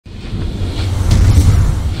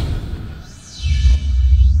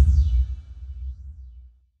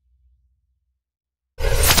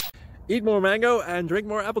Eat more mango and drink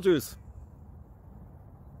more apple juice.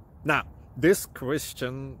 Now, this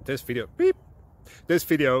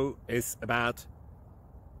video is about...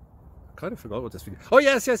 I kind of forgot what this video... Oh,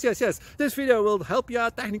 yes. This video will help you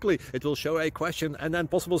out technically. It will show a question and then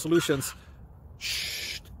possible solutions.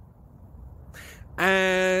 Shh.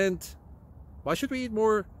 And why should we eat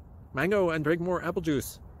more mango and drink more apple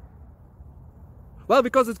juice? Well,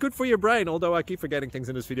 because it's good for your brain, although I keep forgetting things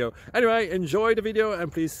in this video. Anyway, enjoy the video and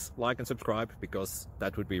please like and subscribe, because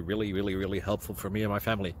that would be really helpful for me and my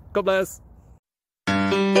family. God bless!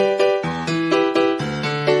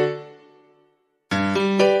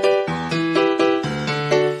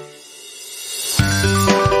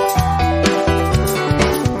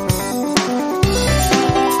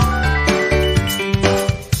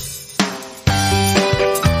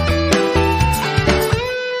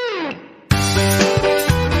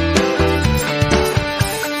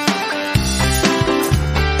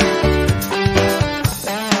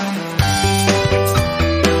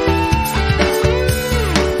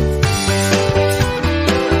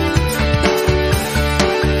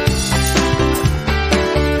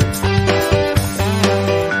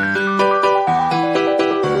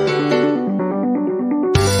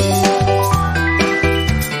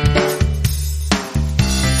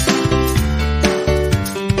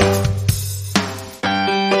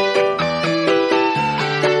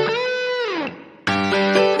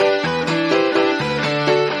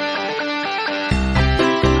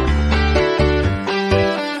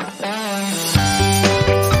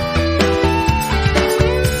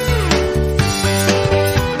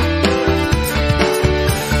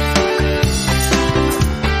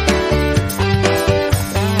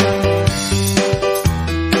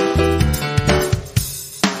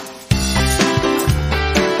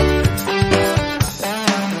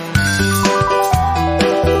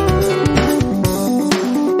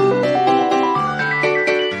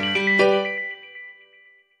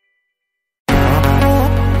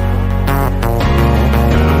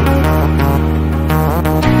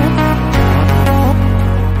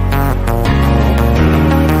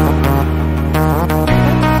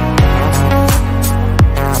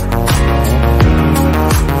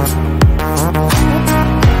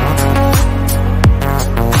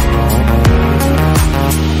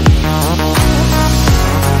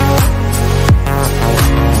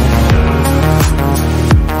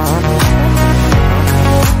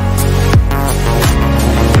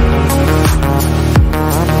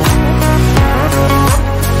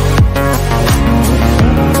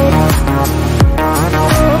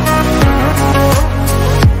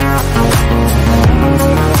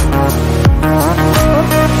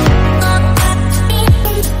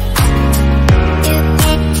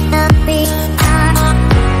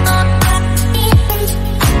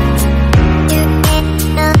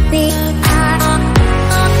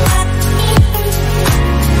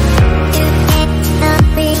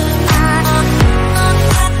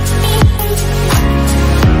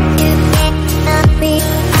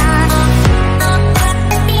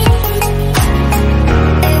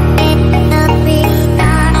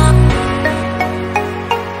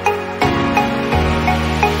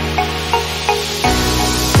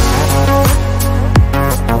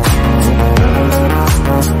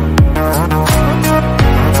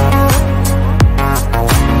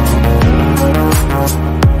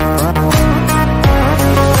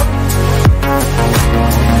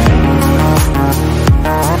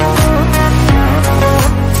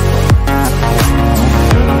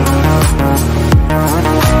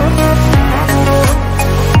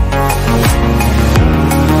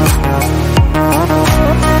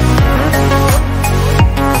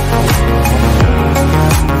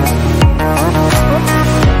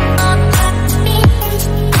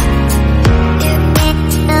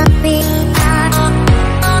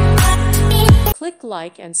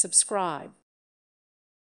 Like and subscribe.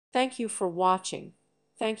 Thank you for watching.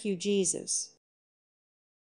 Thank you, Jesus.